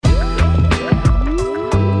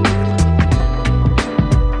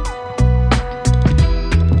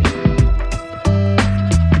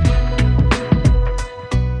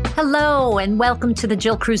and welcome to the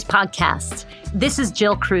Jill Cruz podcast. This is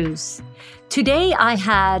Jill Cruz. Today, I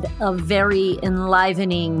had a very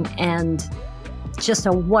enlivening and just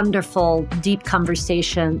a wonderful, deep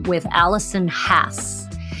conversation with Alison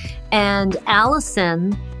Haase. And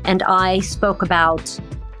Alison and I spoke about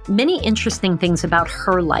many interesting things about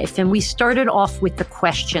her life. And we started off with the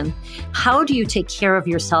question, how do you take care of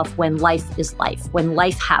yourself when life is life, when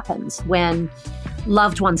life happens, when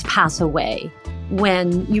loved ones pass away,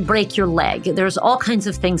 when you break your leg? There's all kinds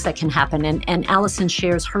of things that can happen. And Alison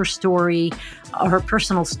shares her story, her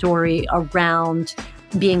personal story around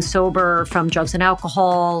being sober from drugs and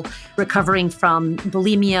alcohol, recovering from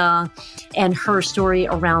bulimia, and her story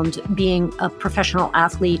around being a professional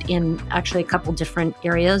athlete in actually a couple different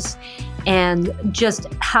areas, and just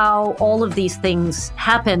how all of these things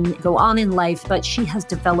happen, go on in life, but she has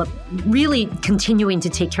developed really continuing to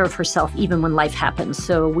take care of herself even when life happens.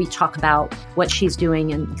 So we talk about what she's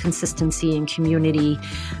doing and consistency and community.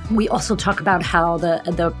 We also talk about how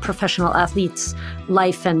the professional athlete's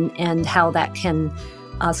life and how that can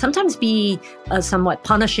sometimes be somewhat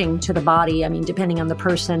punishing to the body. I mean, depending on the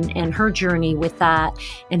person and her journey with that,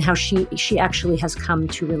 and how she actually has come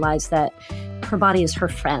to realize that her body is her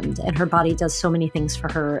friend and her body does so many things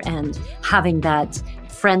for her, and having that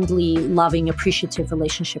friendly, loving, appreciative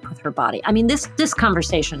relationship with her body. I mean, this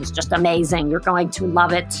conversation is just amazing. You're going to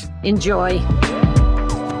love it. Enjoy.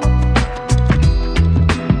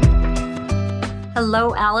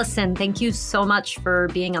 Hello, Alison. Thank you so much for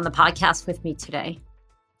being on the podcast with me today.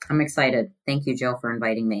 I'm excited. Thank you, Jill, for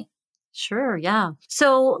inviting me. Sure, yeah.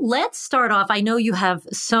 So let's start off. I know you have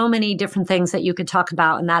so many different things that you could talk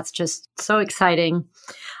about, and that's just so exciting.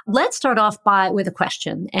 Let's start off with a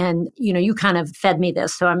question. And, you kind of fed me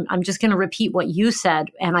this, so I'm just going to repeat what you said.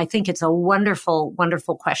 And I think it's a wonderful,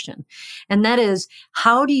 wonderful question. And that is,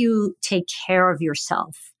 how do you take care of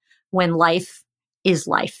yourself when life is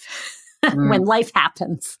life, when life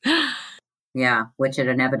happens? Yeah, which it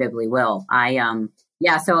inevitably will.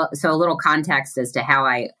 So a little context as to how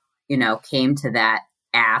I, came to that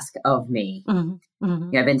ask of me. Mm-hmm.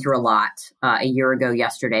 Mm-hmm. I've been through a lot. A year ago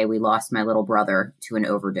yesterday, we lost my little brother to an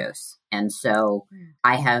overdose. And so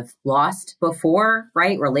I have lost before,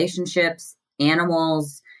 right? Relationships,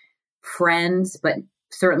 animals, friends, but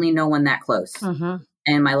certainly no one that close. Mm-hmm.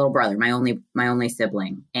 And my little brother, my only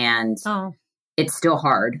sibling. And It's still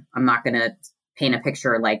hard. I'm not going to paint a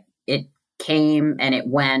picture like it came and it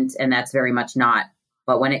went, and that's very much not.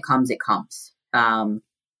 But when it comes, it comes.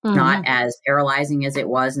 Not as paralyzing as it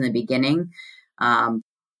was in the beginning. And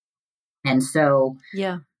so,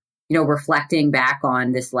 reflecting back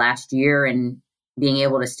on this last year and being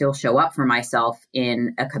able to still show up for myself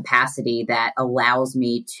in a capacity that allows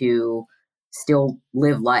me to still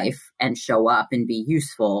live life and show up and be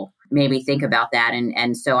useful, made me think about that.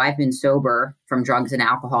 And so I've been sober from drugs and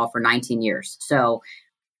alcohol for 19 years. So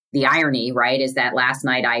the irony, right, is that last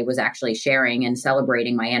night I was actually sharing and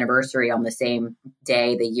celebrating my anniversary on the same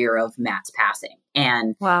day, the year of Matt's passing.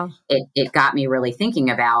 And it got me really thinking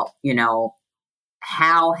about,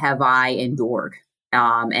 how have I endured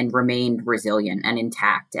and remained resilient and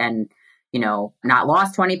intact and, not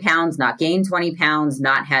lost 20 pounds, not gained 20 pounds,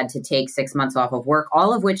 not had to take 6 months off of work,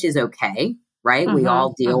 all of which is okay, right? Mm-hmm, we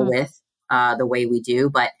all deal with the way we do.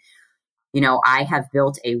 But I have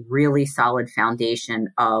built a really solid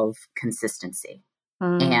foundation of consistency.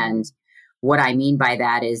 And what I mean by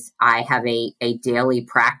that is I have a daily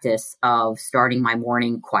practice of starting my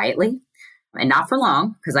morning quietly, and not for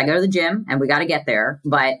long because I go to the gym and we got to get there.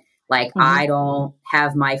 But I don't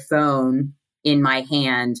have my phone in my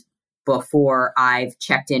hand before I've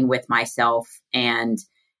checked in with myself and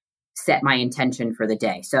set my intention for the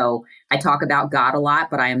day. So I talk about God a lot,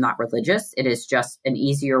 but I am not religious. It is just an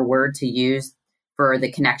easier word to use for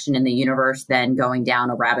the connection in the universe than going down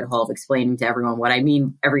a rabbit hole of explaining to everyone what I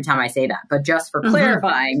mean every time I say that. But just for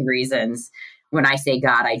clarifying reasons, when I say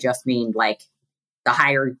God, I just mean like the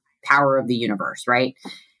higher power of the universe, right?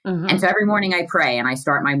 And so every morning I pray and I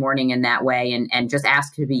start my morning in that way and just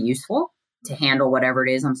ask to be useful, to handle whatever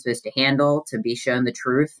it is I'm supposed to handle, to be shown the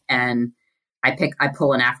truth. And I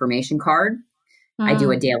pull an affirmation card. I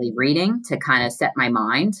do a daily reading to kind of set my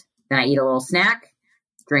mind. Then I eat a little snack,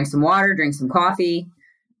 drink some water, drink some coffee,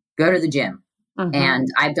 go to the gym. And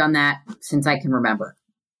I've done that since I can remember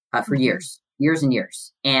for years and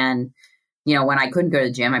years. And when I couldn't go to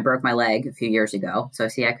the gym, I broke my leg a few years ago. So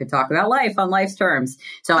see, I could talk about life on life's terms.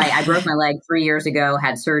 So I broke my leg 3 years ago,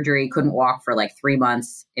 had surgery, couldn't walk for like 3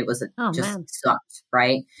 months. It was sucked,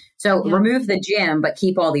 right? So remove the gym, but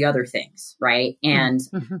keep all the other things, right? And,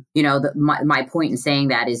 my point in saying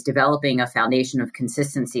that is developing a foundation of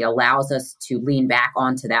consistency allows us to lean back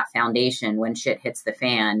onto that foundation when shit hits the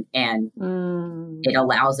fan. And it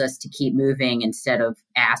allows us to keep moving instead of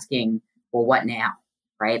asking, well, what now?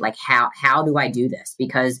 Right? Like, how do I do this?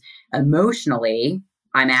 Because emotionally,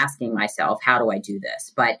 I'm asking myself, how do I do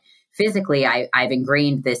this? But physically, I've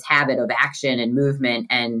ingrained this habit of action and movement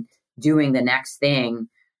and doing the next thing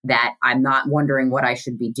that I'm not wondering what I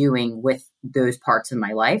should be doing with those parts of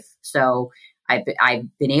my life. So I've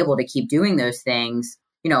been able to keep doing those things,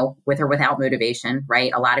 with or without motivation,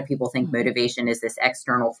 right? A lot of people think motivation is this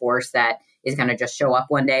external force that is going to just show up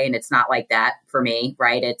one day. And it's not like that for me,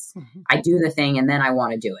 right? It's, I do the thing and then I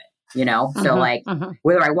want to do it, So like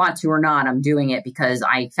whether I want to or not, I'm doing it because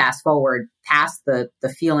I fast forward past the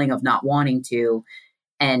feeling of not wanting to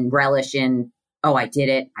and relish in, oh, I did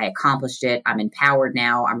it. I accomplished it. I'm empowered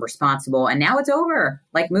now. I'm responsible. And now it's over.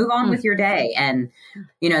 Like, move on with your day. And,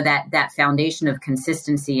 that foundation of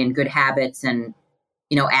consistency and good habits and,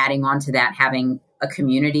 adding on to that, having a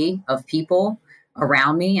community of people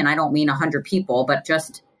around me. And I don't mean 100 people, but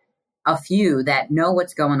just a few that know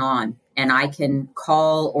what's going on. And I can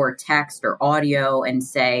call or text or audio and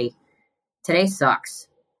say, today sucks.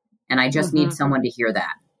 And I just need someone to hear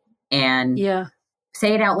that. And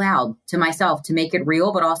say it out loud to myself to make it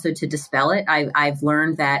real, but also to dispel it. I've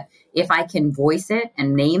learned that if I can voice it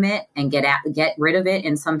and name it and get rid of it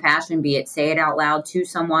in some fashion, be it say it out loud to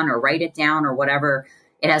someone or write it down or whatever,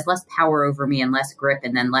 it has less power over me and less grip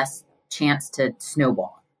and then less chance to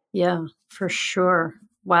snowball. Yeah, for sure.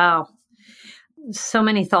 Wow. So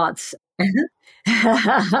many thoughts.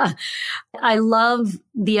 I love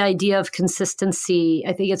the idea of consistency.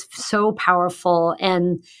 I think it's so powerful.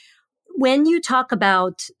 And when you talk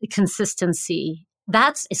about consistency,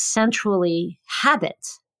 that's essentially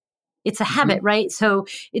habit. It's a habit, right? So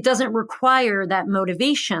it doesn't require that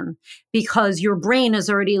motivation because your brain is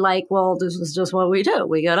already like, well, this is just what we do.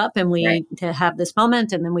 We get up and we to have this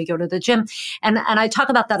moment and then we go to the gym. And I talk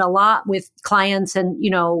about that a lot with clients and,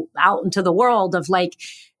 out into the world of like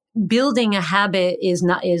building a habit is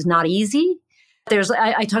not easy.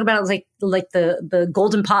 I talk about it like the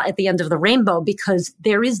golden pot at the end of the rainbow, because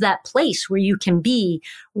there is that place where you can be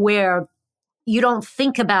where you don't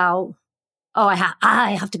think about, oh,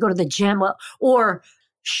 I have to go to the gym. Well, or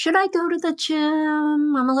should I go to the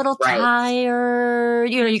gym? I'm a little tired.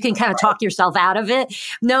 You can kind of talk yourself out of it.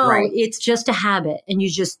 No, it's just a habit and you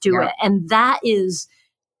just do it. And that is,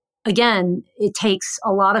 again, it takes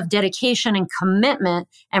a lot of dedication and commitment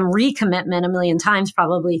and recommitment a million times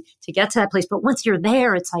probably to get to that place. But once you're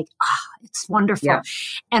there, it's like, it's wonderful. Yeah.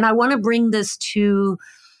 And I want to bring this to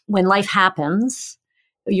when life happens.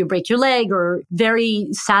 You break your leg or very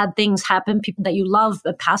sad things happen, people that you love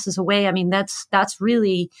passes away. I mean, that's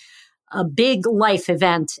really a big life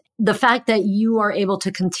event. The fact that you are able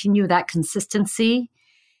to continue that consistency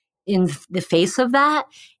in the face of that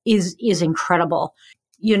is incredible.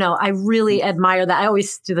 I really admire that. I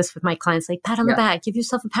always do this with my clients, like pat on the back, give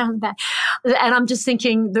yourself a pat on the back. And I'm just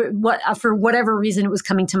thinking for whatever reason, it was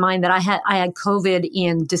coming to mind that I had COVID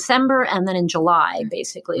in December and then in July,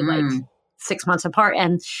 basically like 6 months apart.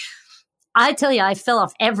 And I tell you, I fell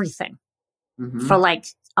off everything for like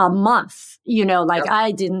a month,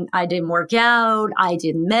 I didn't work out. I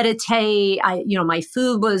didn't meditate. My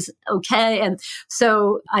food was okay. And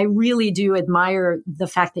so I really do admire the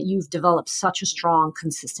fact that you've developed such a strong,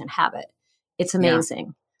 consistent habit. It's amazing.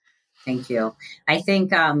 Yeah. Thank you. I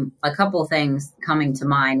think a couple of things coming to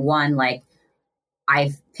mind. One, like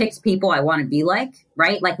I've picked people I want to be like,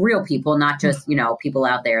 right? Like real people, not just, people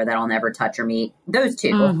out there that I'll never touch or meet. Those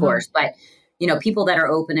two, of course, but people that are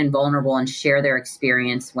open and vulnerable and share their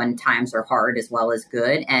experience when times are hard as well as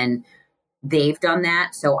good. And they've done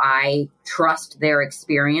that. So I trust their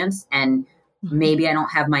experience, and maybe I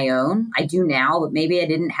don't have my own. I do now, but maybe I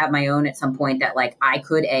didn't have my own at some point that like I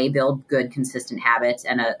could build good, consistent habits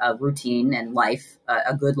and a routine and life,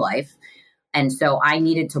 a good life. And so I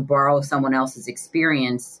needed to borrow someone else's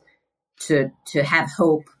experience to have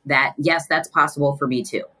hope that, yes, that's possible for me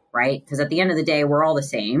too, right? Because at the end of the day, we're all the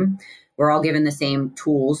same. We're all given the same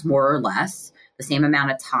tools, more or less, the same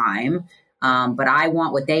amount of time. But I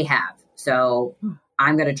want what they have. So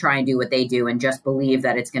I'm going to try and do what they do and just believe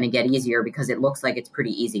that it's going to get easier because it looks like it's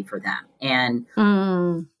pretty easy for them. And,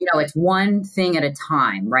 it's one thing at a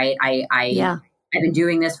time, right? I've been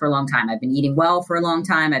doing this for a long time. I've been eating well for a long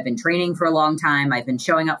time. I've been training for a long time. I've been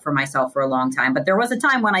showing up for myself for a long time. But there was a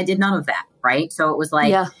time when I did none of that, right? So it was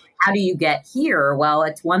like, how do you get here? Well,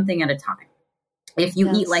 it's one thing at a time. If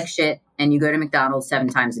you eat like shit and you go to McDonald's 7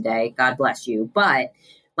 times a day, God bless you. But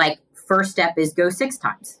like, first step is go 6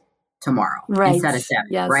 times tomorrow instead of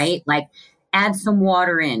 7, right? Like, add some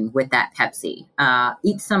water in with that Pepsi.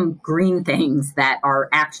 Eat some green things that are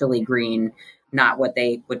actually green, not what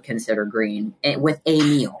they would consider green, with a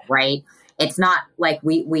meal, right? It's not like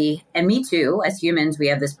we, and me too, as humans, we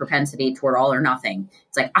have this propensity toward all or nothing.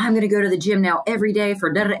 It's like, I'm going to go to the gym now every day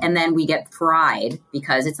for da-da-da, and then we get fried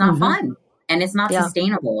because it's not fun and it's not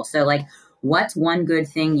sustainable. So like, what's one good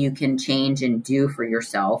thing you can change and do for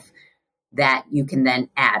yourself that you can then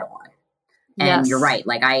add on? And you're right.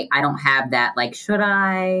 Like, I don't have that, like, should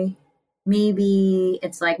I? Maybe.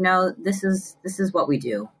 It's like, no, this is what we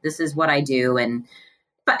do. This is what I do. And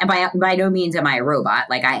but by no means am I a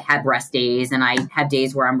robot. Like, I have rest days and I have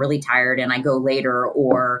days where I'm really tired and I go later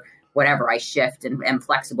or whatever. I shift and am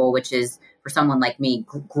flexible, which is for someone like me,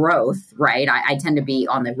 growth, right? I tend to be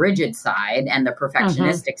on the rigid side and the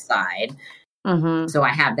perfectionistic side. So I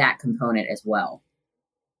have that component as well.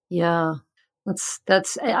 Yeah.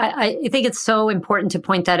 I think it's so important to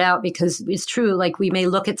point that out because it's true. Like, we may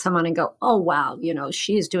look at someone and go, oh, wow,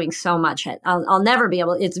 she's doing so much. I'll never be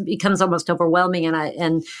able, it becomes almost overwhelming.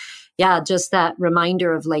 And just that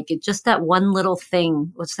reminder of like, just that one little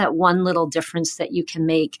thing. What's that one little difference that you can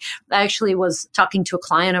make? I actually was talking to a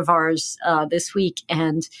client of ours this week,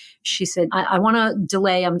 and she said, I want to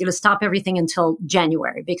delay. I'm going to stop everything until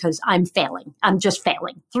January because I'm failing. I'm just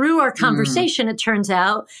failing. Through our conversation, it turns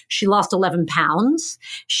out she lost 11 pounds.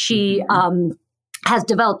 She has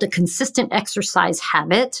developed a consistent exercise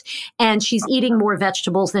habit, and she's eating more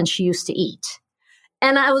vegetables than she used to eat.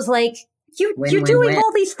 And I was like, you're doing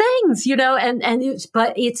all these things,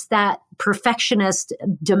 but it's that perfectionist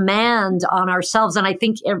demand on ourselves. And I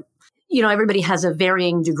think, everybody has a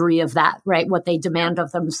varying degree of that, right? What they demand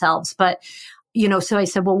of themselves. But, so I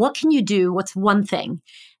said, well, what can you do? What's one thing?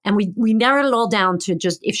 And we narrowed it all down to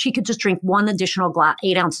just, if she could just drink one additional glass,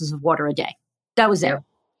 8 ounces of water a day. That was it.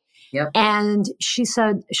 Yep. And she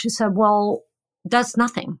said, well, that's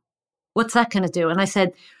nothing. What's that going to do? And I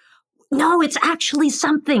said, no, it's actually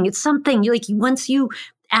something. It's something. Like, once you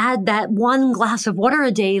add that 1 glass of water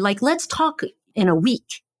a day, like, let's talk in a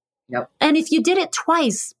week. Yep. And if you did it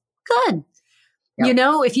twice, good. Yep.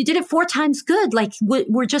 If you did it 4 times, good. Like,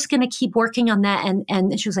 we're just going to keep working on that.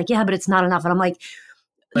 And she was like, yeah, but it's not enough. And I'm like,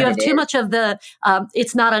 you have too much of the,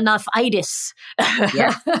 it's not enough itis.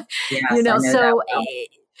 Yeah. Yes, so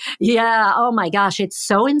yeah. Oh my gosh. It's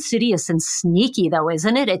so insidious and sneaky though,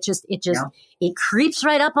 isn't it? It it creeps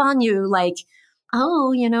right up on you. Like,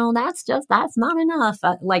 oh, that's not enough.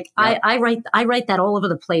 I write that all over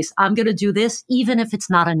the place. I'm going to do this, even if it's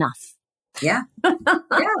not enough. Yeah.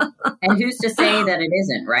 Yeah. And who's to say that it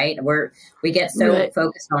isn't, right? We get so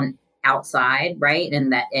focused on outside, right?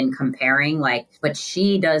 And comparing, like, but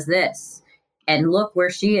she does this and look where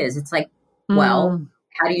she is. It's like, well,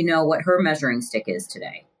 how do you know what her measuring stick is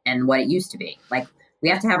today and what it used to be? Like, we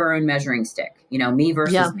have to have our own measuring stick, me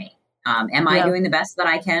versus me. Am I doing the best that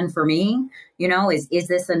I can for me? Is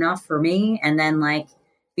this enough for me? And then, like,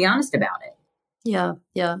 be honest about it. Yeah.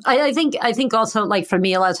 Yeah. I think also, like, for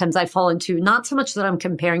me, a lot of times I fall into not so much that I'm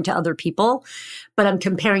comparing to other people, but I'm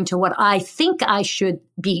comparing to what I think I should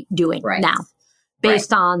be doing now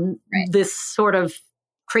based on this sort of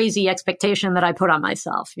crazy expectation that I put on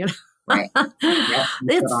myself, Right. Yep.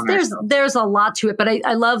 There's a lot to it, but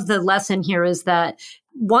I love the lesson here is that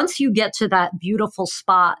once you get to that beautiful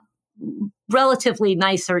spot, relatively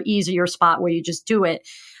nicer, easier spot where you just do it,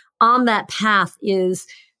 on that path is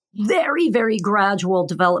very, very gradual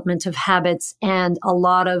development of habits and a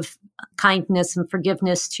lot of kindness and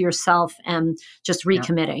forgiveness to yourself and just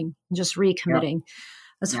recommitting,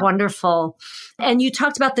 That's wonderful. And you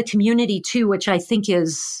talked about the community too, which I think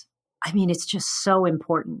is, it's just so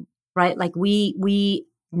important, right? Like, we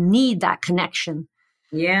need that connection.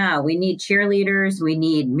 Yeah. We need cheerleaders. We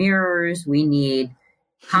need mirrors. We need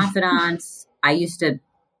confidants. I used to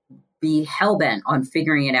be hell-bent on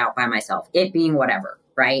figuring it out by myself, it being whatever,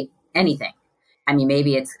 right? Anything.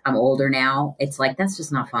 Maybe I'm older now. It's like, that's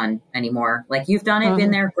just not fun anymore. Like, you've done it,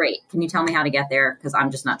 been there, great. Can you tell me how to get there? Because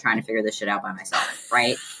I'm just not trying to figure this shit out by myself,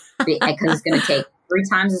 right? Because it's going to take 3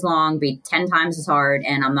 times as long, be 10 times as hard,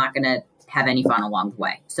 and I'm not going to have any fun along the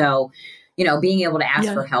way. So, being able to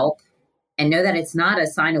ask for help and know that it's not a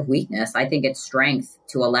sign of weakness. I think it's strength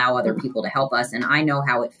to allow other people to help us. And I know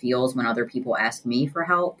how it feels when other people ask me for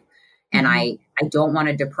help. And I don't want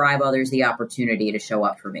to deprive others the opportunity to show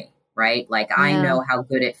up for me. right? Like I know how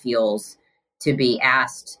good it feels to be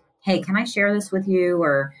asked, hey, can I share this with you?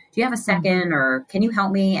 Or do you have a second? Or can you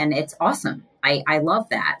help me? And it's awesome. I love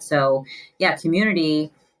that. So yeah,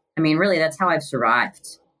 community, I mean, really, that's how I've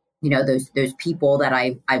survived. You know, those people that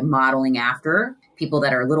I'm modeling after, people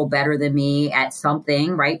that are a little better than me at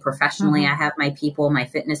something, right? Professionally, I have my people, my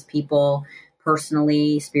fitness people,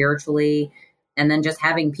 personally, spiritually, and then just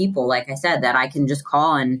having people, like I said, that I can just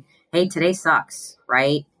call and, hey, today sucks,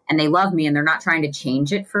 right? And they love me and they're not trying to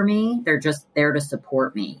change it for me. They're just there to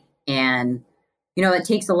support me. And, you know, it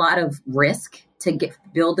takes a lot of risk to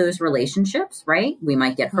build those relationships, right? We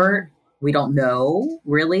might get hurt. We don't know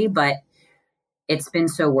really, but it's been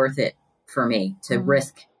so worth it for me to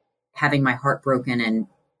risk having my heart broken and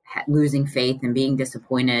losing faith and being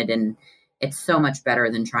disappointed. And it's so much better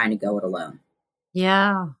than trying to go it alone.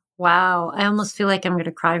 Yeah. Wow. I almost feel like I'm going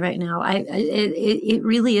to cry right now. It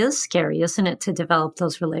really is scary, isn't it, to develop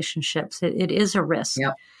those relationships? It is a risk.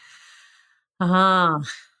 Yep.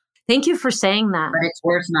 Thank you for saying that. But it's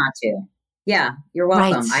worse not to. Yeah, you're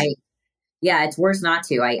welcome. Right. It's worse not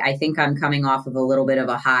to. I think I'm coming off of a little bit of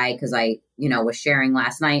a high because I, was sharing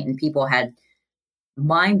last night and people had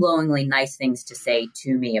mind-blowingly nice things to say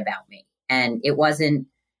to me about me. And it wasn't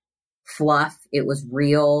fluff. It was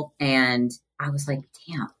real. And I was like,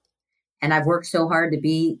 damn. And I've worked so hard to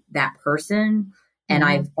be that person. And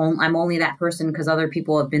I'm only that person because other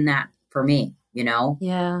people have been that for me,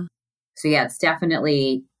 Yeah. So yeah, it's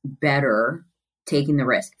definitely better taking the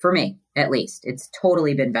risk for me, at least. It's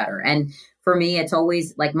totally been better. And for me, it's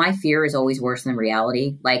always like my fear is always worse than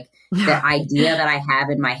reality. Like the idea that I have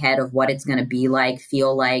in my head of what it's going to be like,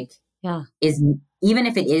 feel like is, even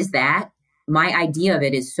if it is that, my idea of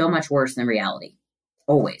it is so much worse than reality.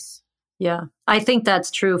 Always. Yeah, I think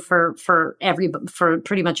that's true for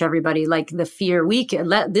pretty much everybody. Like the fear,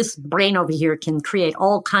 this brain over here can create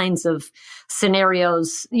all kinds of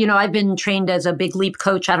scenarios. I've been trained as a big leap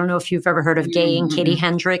coach. I don't know if you've ever heard of Gay and Katie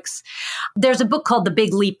Hendricks. There's a book called The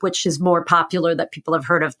Big Leap, which is more popular that people have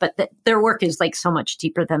heard of, but their work is like so much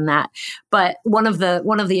deeper than that. But one of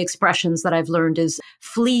the expressions that I've learned is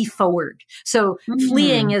flee forward. So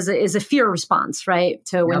fleeing is a fear response, right?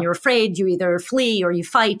 So when you're afraid, you either flee or you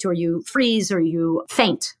fight or you freeze or you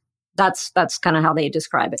faint. That's kind of how they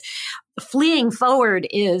describe it. Fleeing forward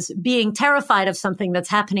is being terrified of something that's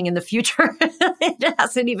happening in the future. It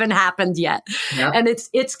hasn't even happened yet. Yep. And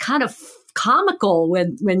it's kind of comical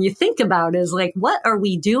when you think about it, is like, what are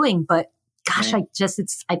we doing? But gosh,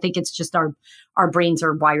 I think it's just our brains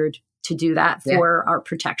are wired to do that for our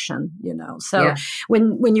protection, So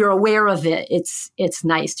when you're aware of it, it's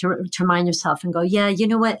nice to remind yourself and go, yeah, you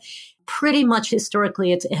know what? Pretty much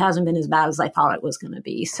historically, it hasn't been as bad as I thought it was going to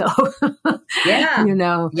be. So,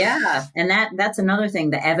 Yeah. And that's another thing,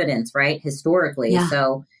 the evidence, right? Historically. Yeah.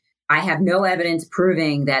 So I have no evidence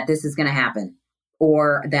proving that this is going to happen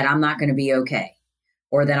or that I'm not going to be okay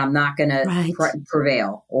or that I'm not going to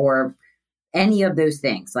prevail or any of those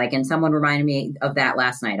things. Like, and someone reminded me of that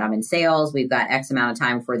last night. I'm in sales. We've got X amount of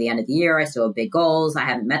time before the end of the year. I still have big goals. I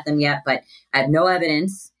haven't met them yet, but I have no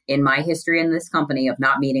evidence in my history in this company of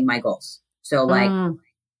not meeting my goals. So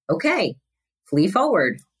okay, flee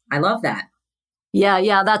forward. I love that.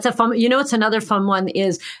 Yeah. That's a fun, it's another fun one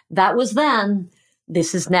is that was then,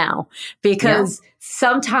 this is now. Because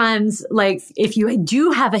sometimes, like, if you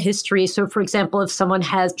do have a history, so for example, if someone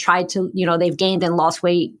has tried to, they've gained and lost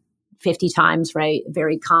weight 50 times, right?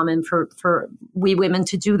 Very common for we women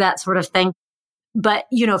to do that sort of thing. But,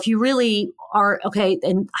 if you really are, okay,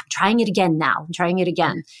 and I'm trying it again now,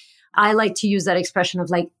 I like to use that expression of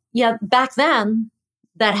like, yeah, back then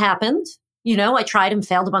that happened, I tried and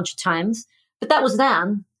failed a bunch of times, but that was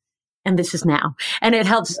then. And this is now. And it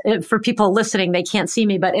helps for people listening, they can't see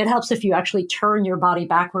me, but it helps if you actually turn your body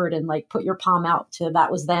backward and like put your palm out to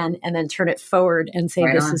that was then, and then turn it forward and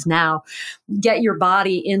say, this is now. Get your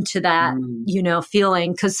body into that,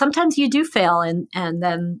 feeling. Because sometimes you do fail and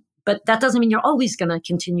then, but that doesn't mean you're always going to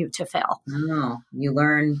continue to fail. No, you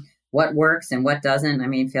learn what works and what doesn't. I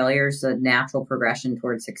mean, failure is a natural progression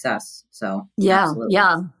towards success. So absolutely.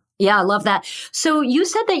 Yeah, I love that. So you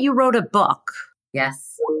said that you wrote a book.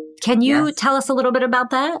 Yes. Can you tell us a little bit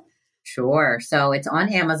about that? Sure. So it's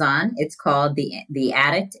on Amazon. It's called The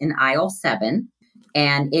Addict in Aisle 7.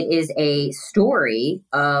 And it is a story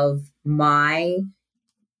of my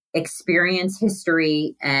experience,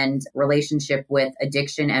 history, and relationship with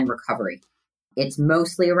addiction and recovery. It's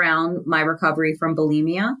mostly around my recovery from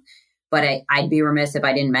bulimia, but I'd be remiss if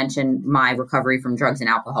I didn't mention my recovery from drugs and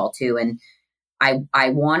alcohol too. And I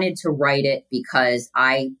wanted to write it because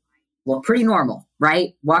pretty normal,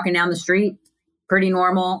 right? Walking down the street, pretty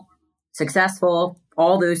normal, successful,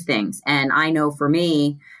 all those things. And I know for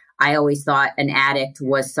me, I always thought an addict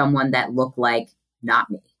was someone that looked like not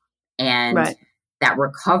me. And right. that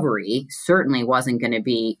recovery certainly wasn't going to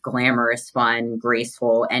be glamorous, fun,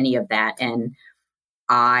 graceful, any of that. And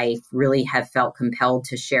I really have felt compelled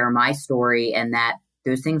to share my story, and that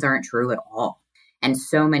those things aren't true at all. And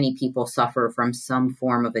so many people suffer from some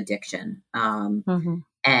form of addiction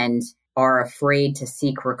and are afraid to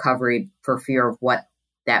seek recovery for fear of what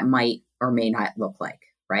that might or may not look like.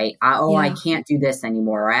 Right? I can't do this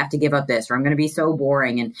anymore. Or I have to give up this, or I'm going to be so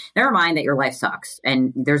boring. And never mind that your life sucks.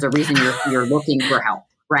 And there's a reason you're looking for help,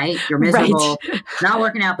 right? You're miserable, right. Not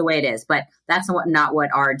working out the way it is. But that's not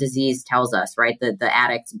what our disease tells us, right? The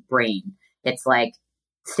addict's brain. It's like,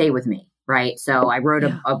 stay with me, right? So I wrote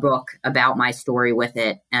a book about my story with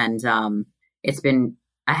it. And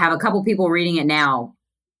I have a couple people reading it now,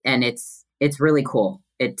 and it's really cool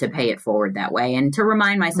to pay it forward that way. And to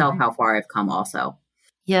remind myself how far I've come also.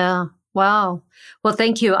 Yeah. Wow. Well,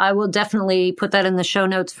 thank you. I will definitely put that in the show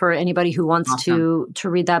notes for anybody who wants to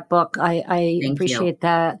read that book. I appreciate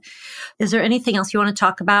that. Is there anything else you want to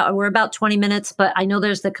talk about? We're about 20 minutes, but I know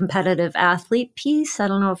there's the competitive athlete piece. I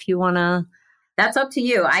don't know if you want to. That's up to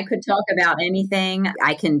you. I could talk about anything.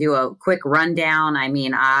 I can do a quick rundown. I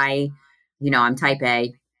mean, I'm type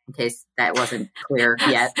A, in case that wasn't clear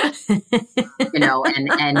yet,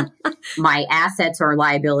 and my assets are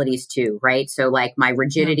liabilities too, right? So like my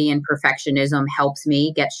rigidity and perfectionism helps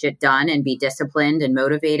me get shit done and be disciplined and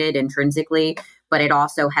motivated intrinsically, but it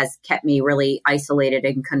also has kept me really isolated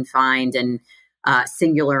and confined and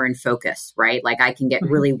singular in focus, right? Like I can get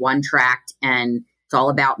really one-tracked, and it's all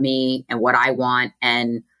about me and what I want,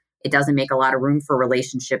 and it doesn't make a lot of room for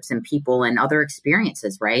relationships and people and other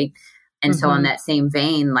experiences, right? And so on that same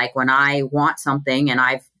vein, like when I want something and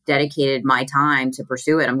I've dedicated my time to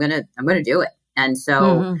pursue it, I'm going to do it. And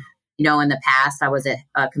so, in the past, I was a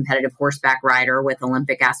competitive horseback rider with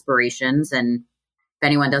Olympic aspirations. And if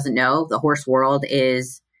anyone doesn't know, the horse world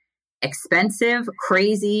is expensive,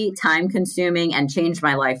 crazy, time consuming, and changed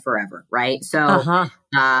my life forever. Right. So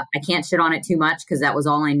I can't shit on it too much because that was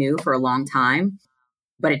all I knew for a long time.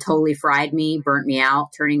 But it totally fried me, burnt me out,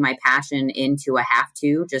 turning my passion into a have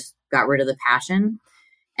to, just got rid of the passion.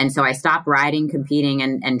 And so I stopped riding, competing,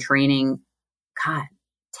 and training,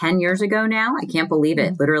 10 years ago now. I can't believe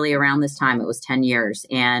it. Literally around this time, it was 10 years.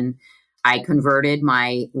 And I converted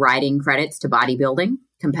my riding credits to bodybuilding,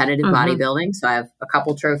 competitive bodybuilding. So I have a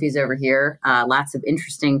couple trophies over here, lots of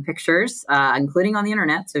interesting pictures, including on the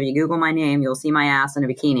internet. So if you Google my name, you'll see my ass in a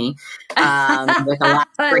bikini with a lot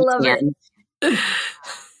of I love skin.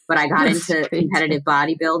 But I got into competitive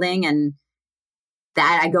bodybuilding, and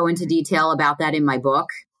that I go into detail about that in my book.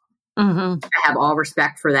 I have all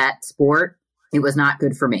respect for that sport. It was not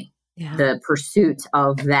good for me. Yeah. The pursuit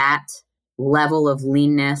of that level of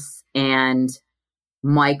leanness and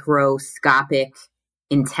microscopic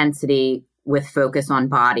intensity with focus on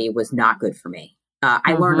body was not good for me.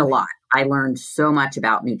 I learned a lot. I learned so much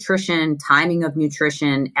about nutrition, timing of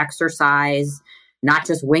nutrition, exercise, not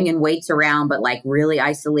just winging weights around, but like really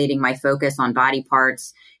isolating my focus on body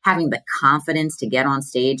parts, having the confidence to get on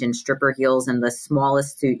stage in stripper heels and the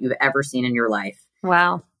smallest suit you've ever seen in your life.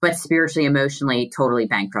 Wow. But spiritually, emotionally, totally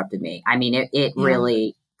bankrupted me. I mean, it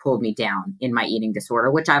really pulled me down in my eating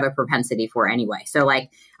disorder, which I have a propensity for anyway. So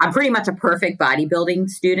like, I'm pretty much a perfect bodybuilding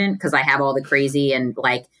student because I have all the crazy and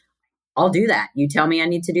like, I'll do that. You tell me I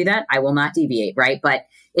need to do that, I will not deviate, right? But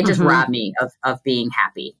it just robbed me of being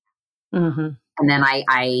happy. And then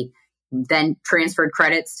I then transferred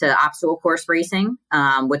credits to obstacle course racing,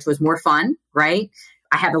 which was more fun, right?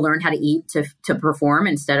 I had to learn how to eat to perform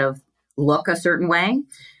instead of look a certain way.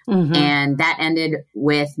 And that ended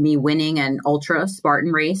with me winning an ultra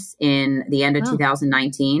Spartan race in the end of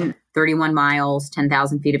 2019, 31 miles,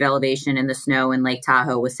 10,000 feet of elevation in the snow in Lake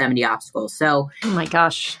Tahoe with 70 obstacles. So, oh my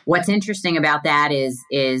gosh, what's interesting about that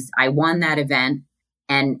is I won that event.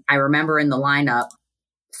 And I remember in the lineup,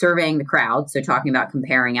 surveying the crowd, so talking about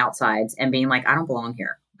comparing outsides and being like, I don't belong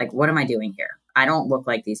here. Like, what am I doing here? I don't look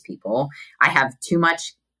like these people. I have too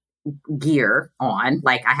much gear on.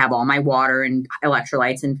 Like, I have all my water and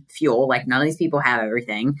electrolytes and fuel. Like, none of these people have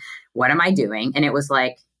everything. What am I doing? And it was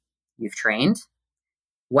like, you've trained.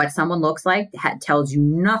 What someone looks like tells you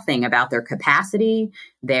nothing about their capacity,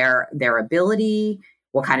 their ability,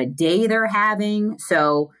 what kind of day they're having.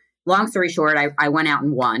 So long story short, I went out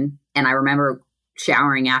and won. And I remember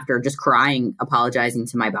showering after, just crying, apologizing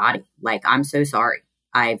to my body. Like, I'm so sorry.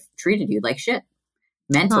 I've treated you like shit,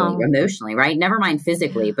 mentally, emotionally, right? Never mind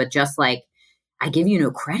physically, but just like, I give you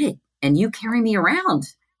no credit and you carry me around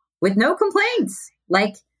with no complaints.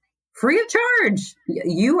 Like, free of charge.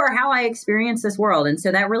 You are how I experience this world. And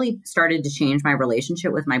so that really started to change my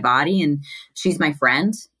relationship with my body. And she's my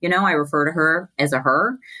friend. I refer to her as a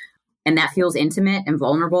her. And that feels intimate and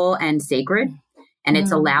vulnerable and sacred. And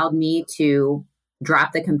it's allowed me to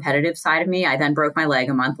drop the competitive side of me. I then broke my leg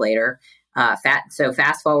a month later. So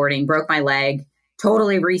fast forwarding, broke my leg,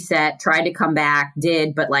 totally reset, tried to come back,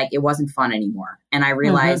 but it wasn't fun anymore. And I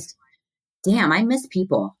realized, damn, I miss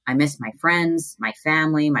people. I miss my friends, my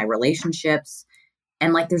family, my relationships.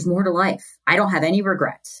 And there's more to life. I don't have any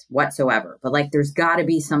regrets whatsoever, but there's got to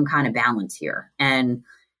be some kind of balance here. And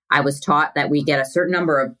I was taught that we get a certain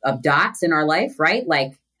number of dots in our life, right?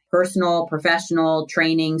 Personal, professional,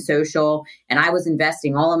 training, social. And I was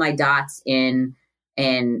investing all of my dots in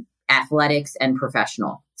athletics and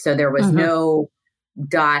professional. So there was no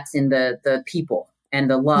dots in the people and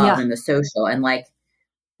the love and the social. And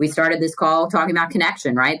we started this call talking about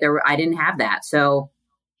connection, right? I didn't have that. So,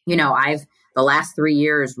 I've the last 3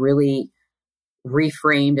 years really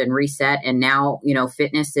reframed and reset. And now,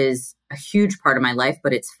 fitness is a huge part of my life,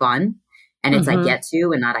 but it's fun. And it's I get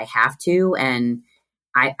to and not I have to. And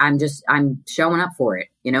I'm showing up for it.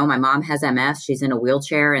 My mom has MS. She's in a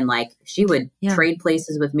wheelchair and she would trade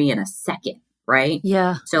places with me in a second. Right.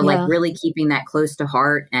 Yeah. So really keeping that close to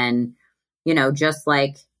heart and, just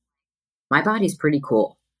my body's pretty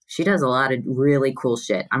cool. She does a lot of really cool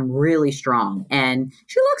shit. I'm really strong and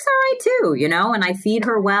she looks all right too, and I feed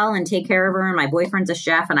her well and take care of her. And my boyfriend's a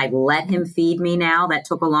chef and I let him feed me now. That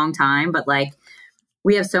took a long time, but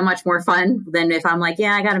we have so much more fun than if I'm I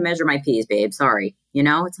got to measure my P's, babe. Sorry.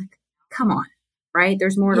 It's come on, right?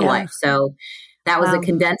 There's more to life. So that was a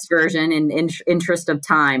condensed version in interest of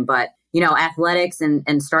time. But, athletics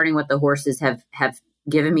and starting with the horses have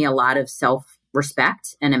given me a lot of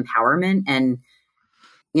self-respect and empowerment. And,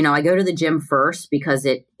 I go to the gym first because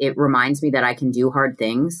it reminds me that I can do hard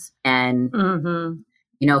things. And,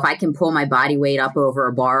 if I can pull my body weight up over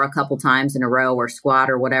a bar a couple times in a row or squat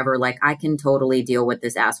or whatever, I can totally deal with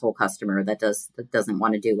this asshole customer that doesn't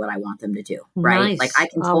want to do what I want them to do. Right. Nice. I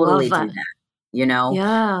can totally do that,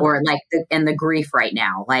 Yeah. Or the grief right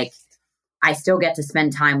now, I still get to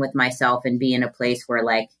spend time with myself and be in a place where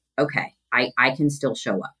okay, I can still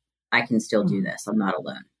show up. I can still do this. I'm not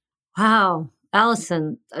alone. Wow.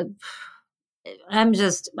 Alison, I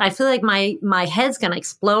feel like my head's going to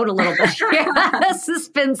explode a little bit. This has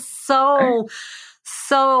been so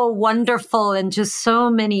wonderful and just so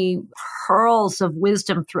many pearls of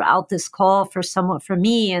wisdom throughout this call for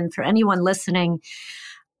me and for anyone listening.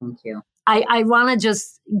 Thank you. I want to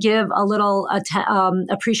just give a little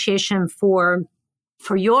appreciation for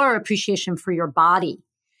your appreciation for your body.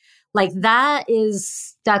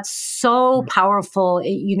 That's so powerful.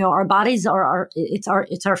 Our bodies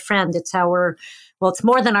it's our friend. It's it's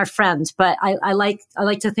more than our friend, but I like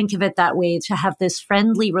to think of it that way, to have this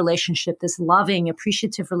friendly relationship, this loving,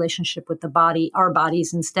 appreciative relationship with our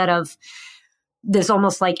bodies, instead of this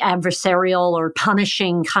almost adversarial or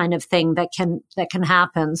punishing kind of thing that can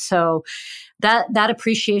happen. So that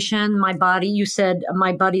appreciation, my body, you said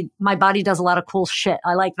my body does a lot of cool shit.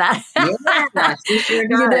 I like that. Yeah, she sure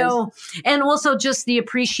does. And also just the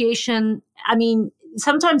appreciation. I mean,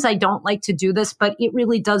 sometimes I don't like to do this, but it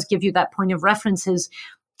really does give you that point of references,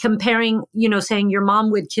 comparing, saying your mom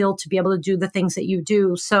would kill to be able to do the things that you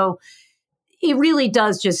do. So it really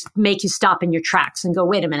does just make you stop in your tracks and go,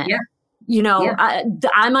 wait a minute. Yeah.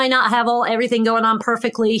 I might not have everything going on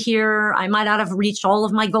perfectly here. I might not have reached all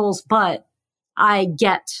of my goals, but I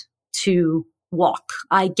get to walk.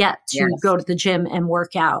 I get to go to the gym and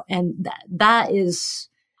work out. And that is,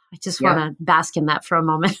 I just want to bask in that for a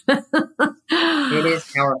moment. It is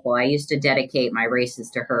powerful. I used to dedicate my races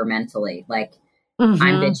to her mentally.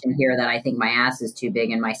 I'm bitching here that I think my ass is too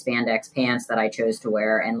big in my spandex pants that I chose to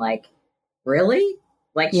wear. And really?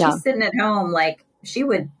 She's sitting at home, she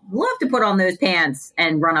would love to put on those pants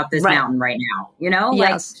and run up this mountain right now,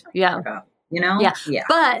 Yes. Yeah.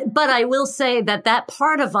 But I will say that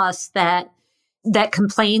part of us that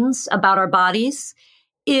complains about our bodies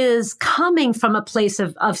is coming from a place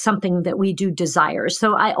of something that we do desire.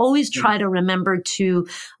 So I always try to remember to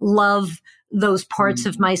love those parts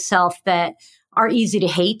of myself that are easy to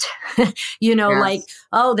hate,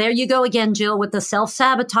 oh, there you go again, Jill, with the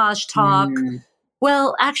self-sabotage talk.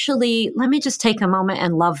 Well, actually, let me just take a moment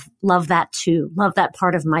and love that too. Love that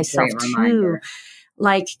part of myself too.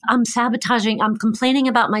 I'm sabotaging, I'm complaining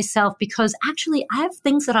about myself because actually I have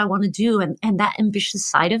things that I want to do. And that ambitious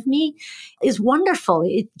side of me is wonderful.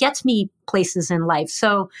 It gets me places in life.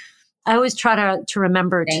 So I always try to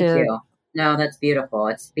remember Thank you. No, that's beautiful.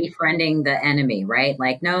 It's befriending the enemy, right?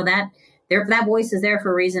 No, that voice is there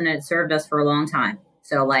for a reason and it served us for a long time.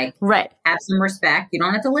 So like, have some respect. You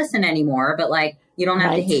don't have to listen anymore, but like, you don't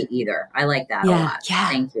have to hate either. I like that a lot.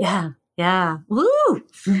 Thank you. Yeah. Woo!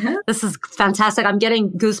 This is fantastic. I'm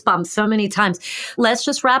getting goosebumps so many times. Let's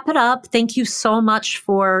just wrap it up. Thank you so much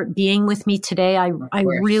for being with me today. I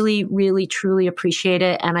really, really, truly appreciate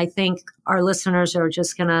it. And I think our listeners are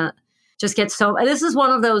just going to get so, this is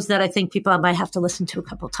one of those that I think people might have to listen to a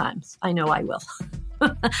couple times. I know I will.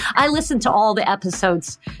 I listen to all the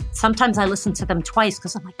episodes. Sometimes I listen to them twice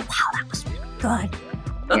because I'm like, wow, that was really good.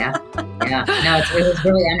 Yeah. No, it was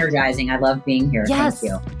really energizing. I love being here. Yes.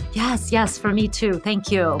 Thank you. Yes, for me too.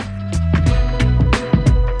 Thank you.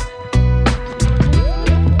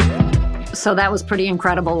 So that was pretty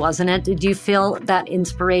incredible, wasn't it? Did you feel that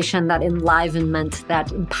inspiration, that enlivenment, that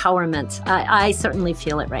empowerment? I certainly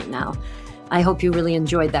feel it right now. I hope you really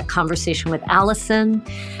enjoyed that conversation with Alison.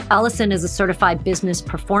 Alison is a certified business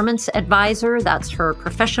performance advisor. That's her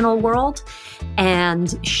professional world.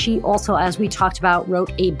 And she also, as we talked about,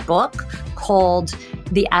 wrote a book called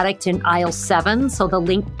The Addict in Aisle 7. So the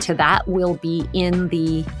link to that will be in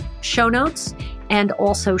the show notes. And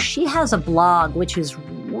also she has a blog, which is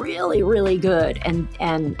really, really good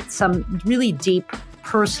and some really deep,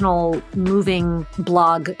 personal, moving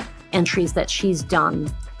blog entries that she's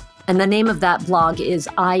done. And the name of that blog is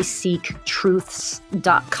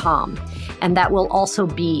iseektruths.com. And that will also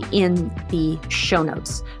be in the show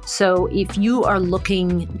notes. So if you are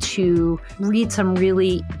looking to read some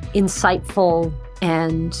really insightful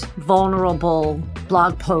and vulnerable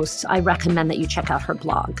blog posts, I recommend that you check out her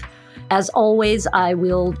blog. As always, I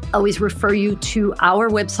will always refer you to our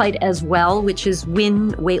website as well, which is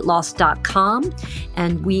winweightloss.com.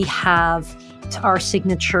 And we have our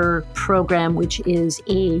signature program, which is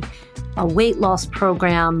a weight loss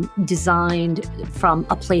program designed from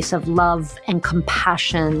a place of love and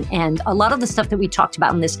compassion. And a lot of the stuff that we talked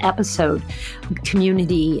about in this episode,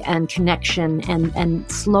 community and connection and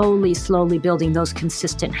slowly building those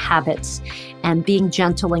consistent habits and being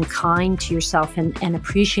gentle and kind to yourself and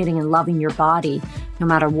appreciating and loving your body no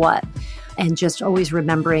matter what. And just always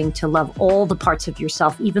remembering to love all the parts of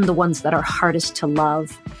yourself, even the ones that are hardest to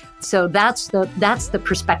love. So that's the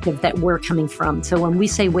perspective that we're coming from. So when we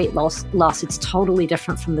say weight loss, it's totally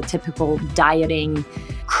different from the typical dieting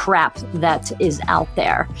crap that is out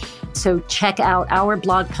there. So check out our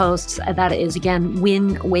blog posts. That is, again,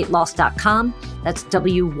 winweightloss.com. That's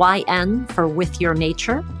WYN for With Your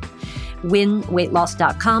Nature.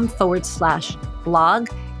 winweightloss.com/blog.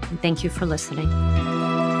 And thank you for listening.